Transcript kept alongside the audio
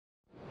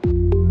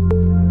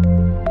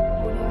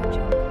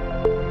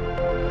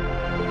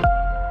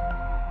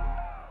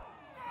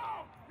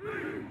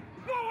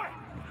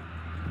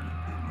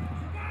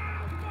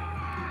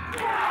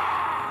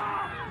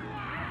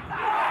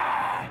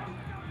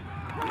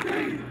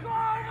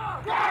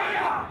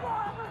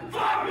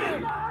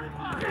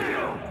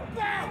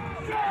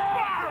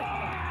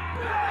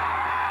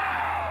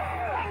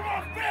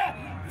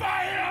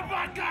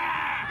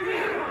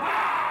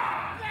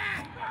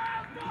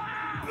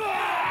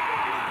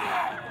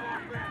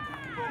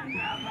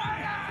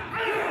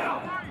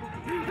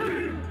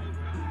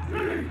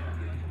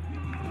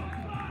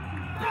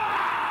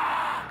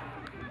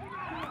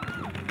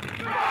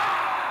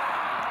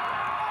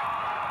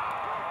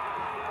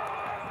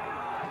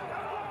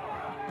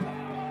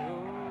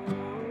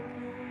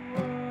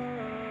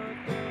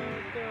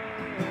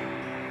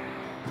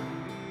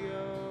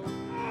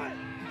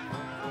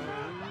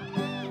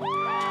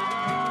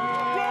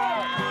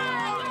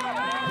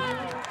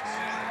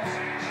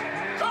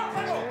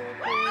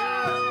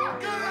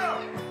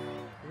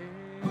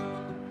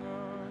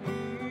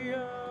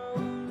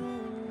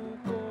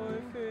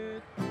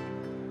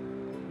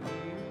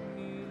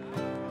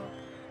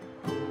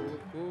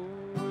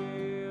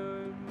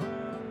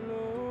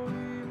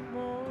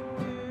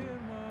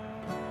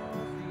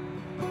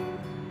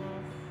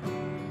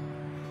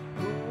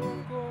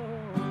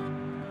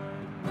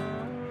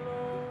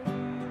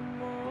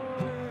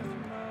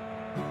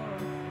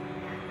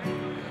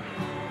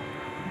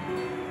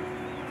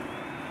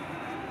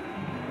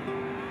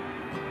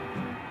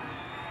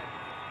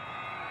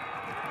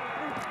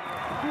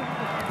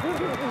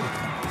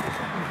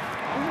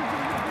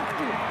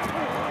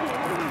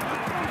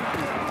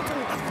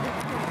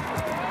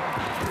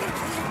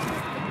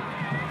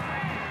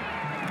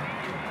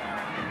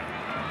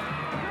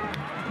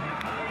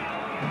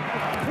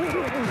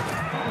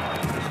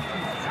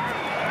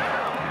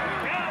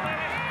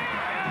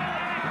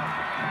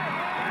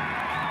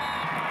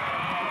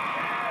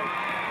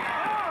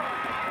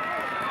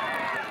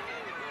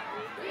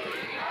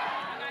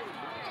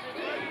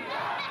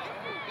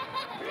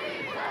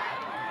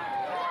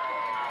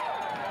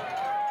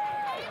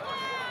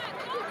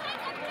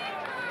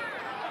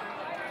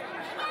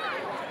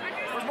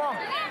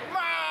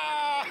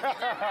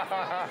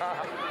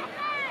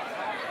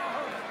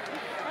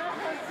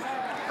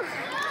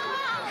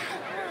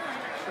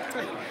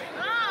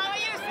Oh,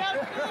 you're so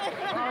cool.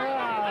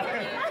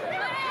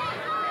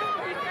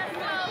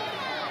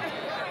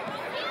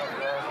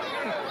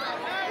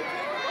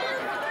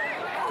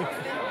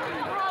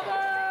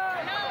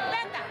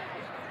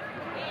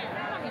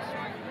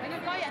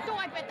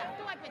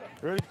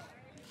 Ready?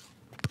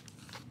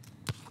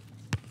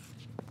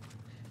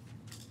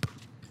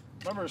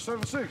 Number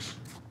 7-6.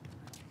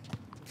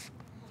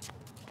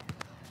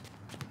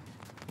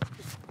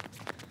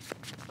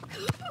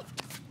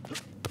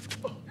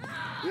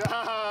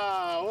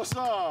 Yeah, what's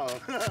up?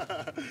 I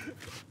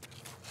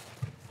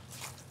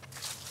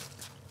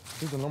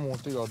think the number one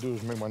thing I'll do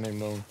is make my name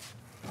known.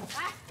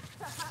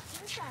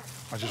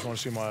 I just want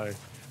to see my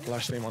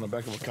last name on the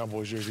back of a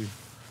Cowboys jersey,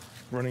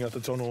 running out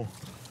the tunnel,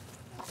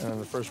 and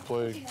the first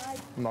play,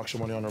 knock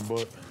somebody on their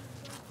butt.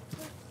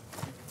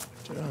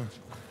 So, yeah,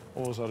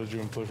 what else did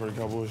you play for the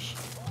Cowboys?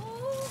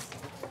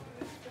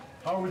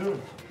 How are we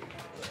doing?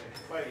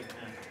 Fighting,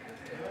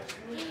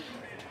 man.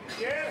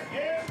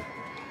 Yeah.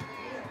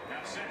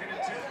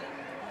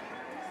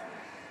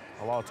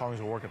 A lot of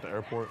Tongans will work at the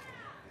airport.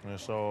 And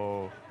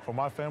so for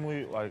my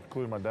family, like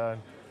including my dad,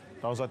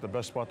 that was like the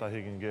best spot that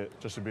he can get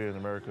just to be in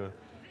America,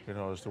 you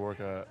know, is to work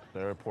at the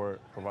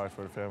airport, provide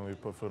for the family,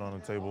 put food on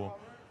the table.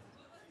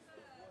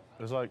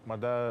 It's like my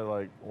dad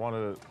like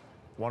wanted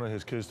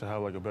his kids to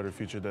have like a better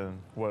future than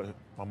what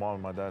my mom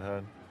and my dad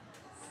had.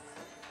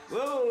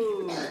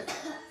 Whoa!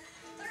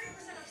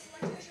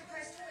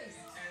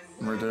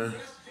 Right there.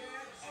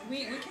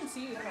 We can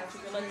see you,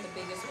 Patrick. You're like the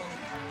biggest one.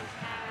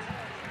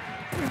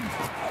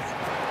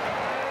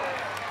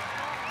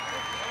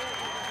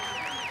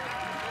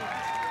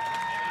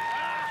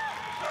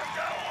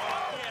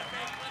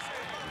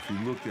 If you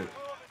look at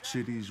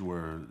cities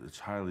where it's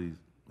highly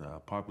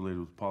populated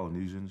with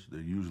Polynesians,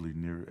 they're usually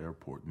near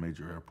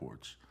major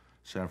airports.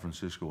 San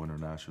Francisco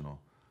International,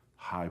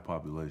 high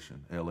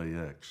population.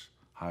 LAX,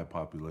 high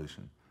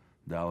population.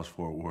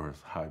 Dallas-Fort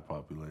Worth, high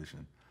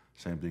population.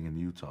 Same thing in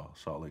Utah,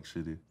 Salt Lake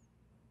City.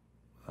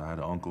 I had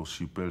an uncle,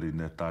 Sipeli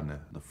Netane,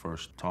 the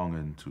first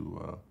Tongan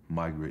to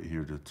migrate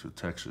here to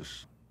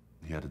Texas.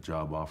 He had a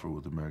job offer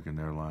with American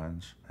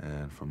Airlines,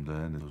 and from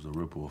then it was a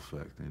ripple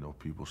effect. You know,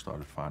 people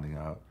started finding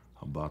out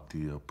about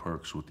the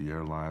perks with the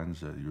airlines,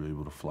 that you're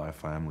able to fly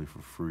family for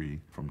free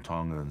from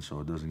Tonga, and so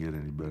it doesn't get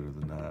any better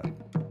than that.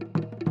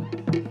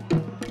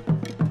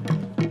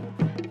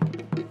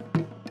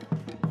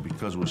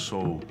 Because we're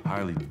so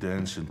highly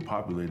dense and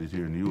populated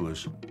here in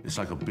Euless, it's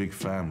like a big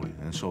family.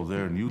 And so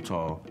there in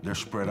Utah, they're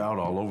spread out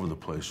all over the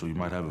place. So you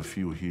might have a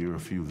few here, a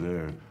few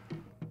there.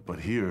 But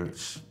here,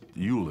 it's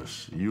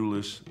Euless.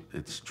 Euless,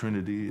 it's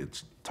Trinity,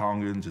 it's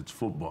Tongans, it's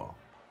football.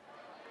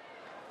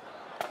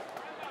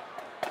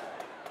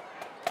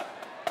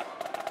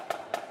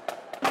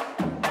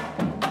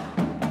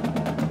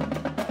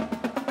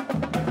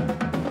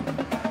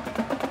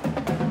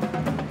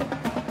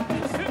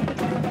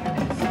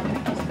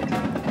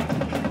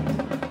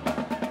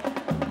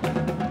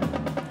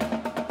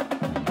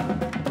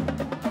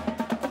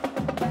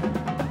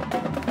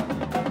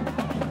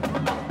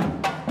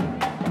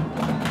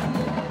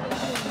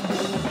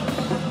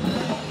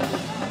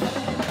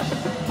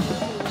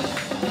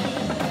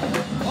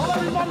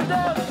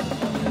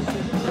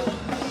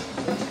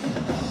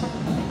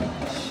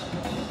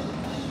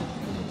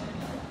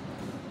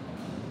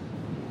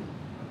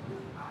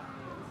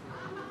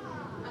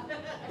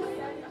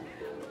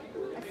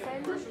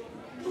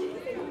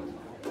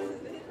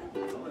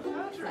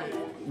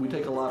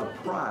 lot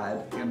of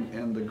pride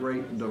in the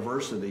great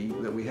diversity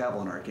that we have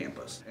on our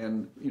campus.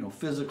 And, you know,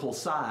 physical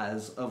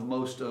size of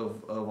most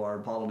of our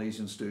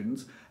Polynesian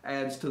students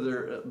adds to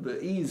the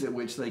ease at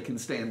which they can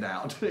stand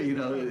out, you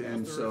know,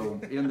 and so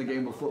in the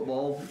game of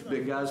football,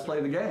 big guys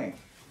play the game.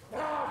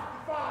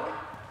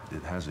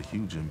 It has a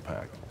huge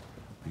impact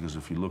because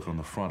if you look on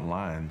the front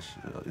lines,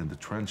 in the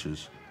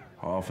trenches,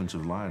 our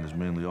offensive line is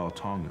mainly all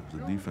Tongans. The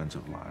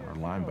defensive line are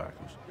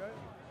linebackers.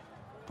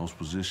 Those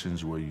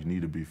positions where you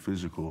need to be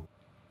physical.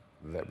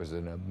 That was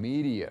an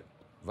immediate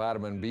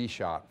vitamin B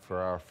shot for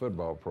our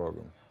football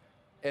program.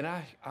 And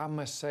I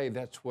must say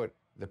that's what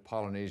the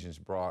Polynesians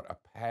brought, a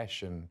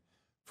passion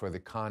for the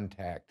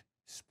contact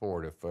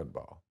sport of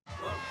football.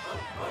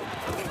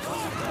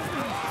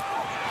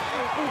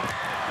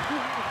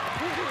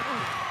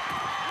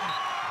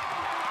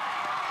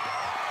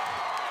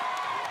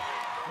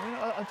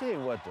 I'll tell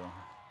you what, though.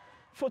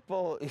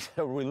 Football is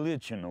a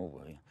religion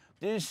over here.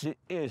 This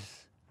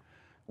is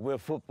where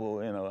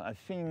football, you know, I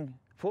think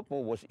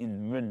football was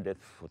invented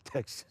for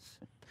Texas.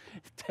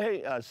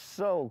 They are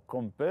so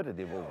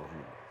competitive over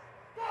here.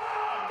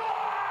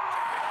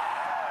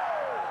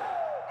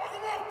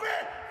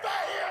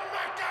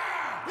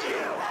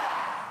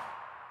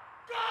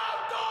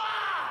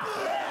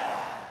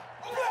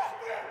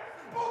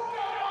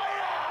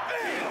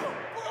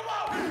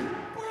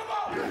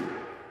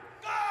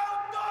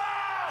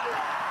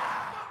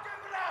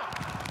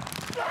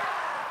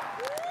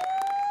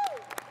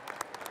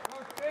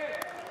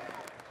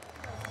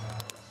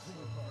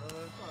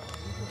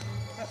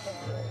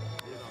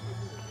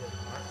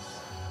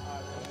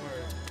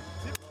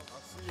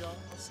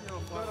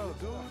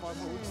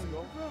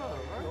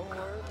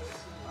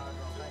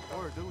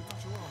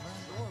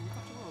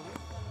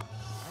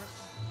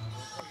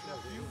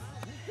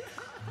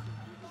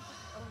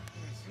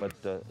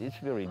 But it's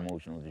very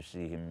emotional to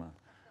see him,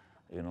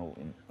 you know,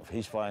 in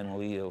his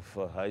final year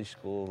of high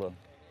school.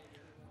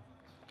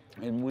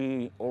 And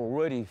we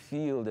already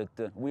feel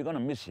that we're going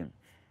to miss him,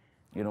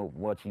 you know,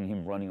 watching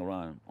him running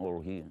around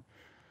all here.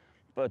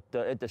 But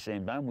at the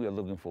same time, we are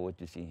looking forward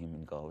to see him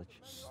in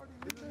college.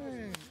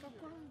 And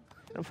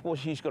of course,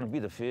 he's going to be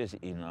the first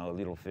in our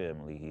little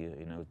family here,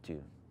 you know,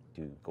 to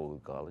go to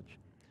college.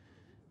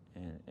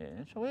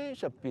 And so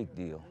it's a big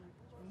deal.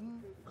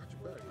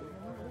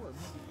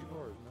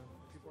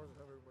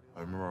 I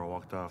remember I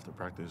walked out after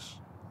practice,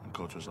 and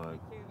coach was like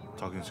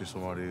talking to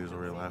somebody, he was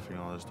already laughing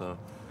and all that stuff.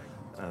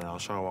 And I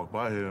was trying to walk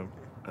by him,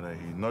 and then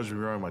he nudged me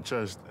right in my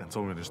chest and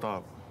told me to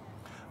stop.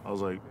 I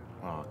was like,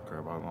 oh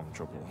crap, I'm in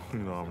trouble. You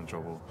know, I'm in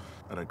trouble.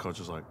 And then coach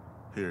was like,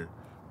 here,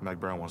 Mac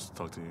Brown wants to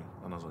talk to you.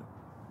 And I was like,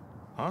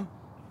 huh?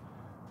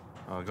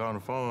 I got on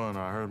the phone, and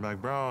I heard Mac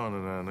Brown,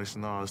 and then next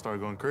thing you know, I started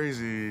going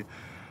crazy.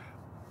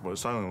 But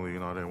silently, you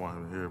know, I didn't want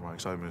him to hear my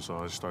excitement, so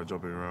I just started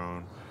jumping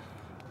around.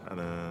 And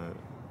then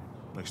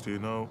next thing you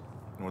know,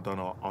 I went down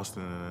to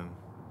Austin, and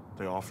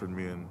they offered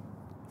me, and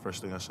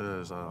first thing I said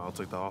is, I'll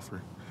take the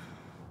offer.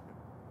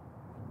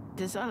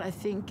 That's all I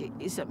think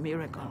is a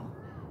miracle.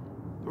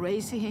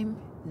 Raising him,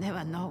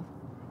 never know.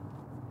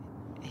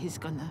 He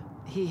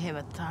have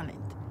a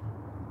talent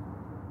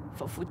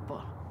for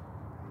football.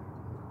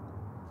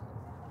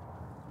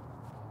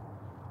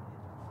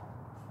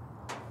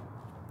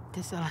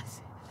 That's all I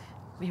say,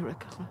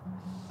 miracle.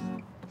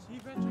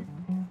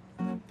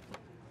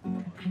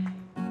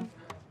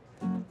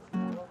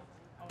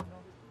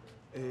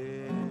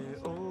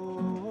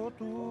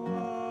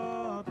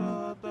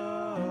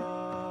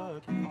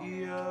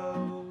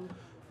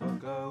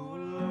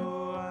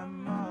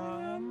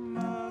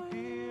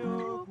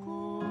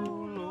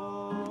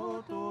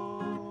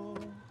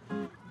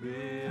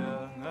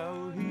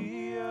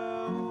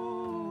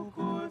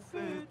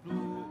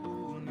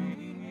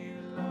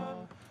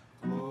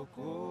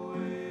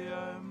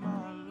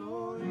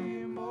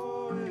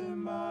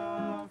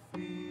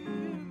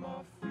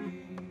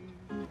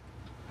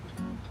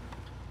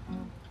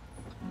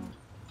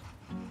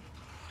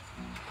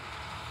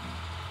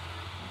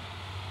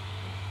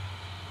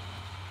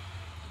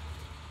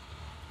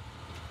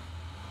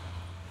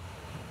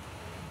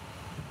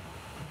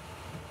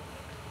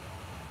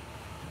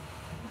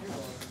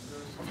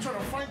 I'm trying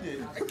to find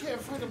it. I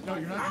can't find it. No,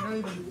 you're not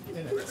even in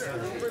it.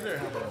 Over there.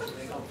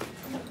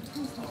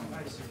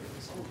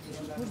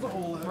 Where's the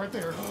hole? Right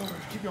there.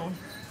 Keep going.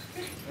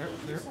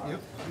 There.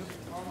 Yep.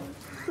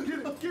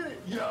 Get it.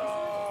 Yeah.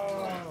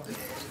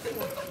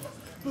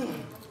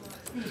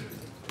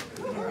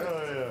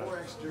 More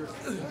extra.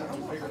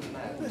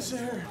 This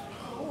here.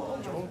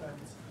 Joel,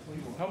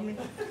 help me.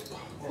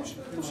 Push it.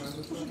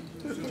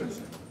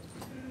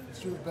 Let's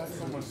do it back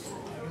from us.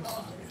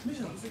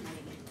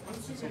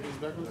 Something's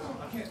backwards?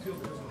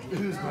 It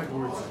is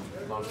backwards.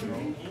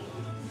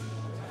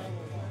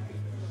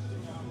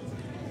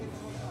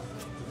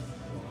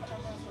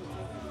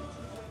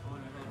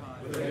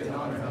 It is an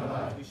honor.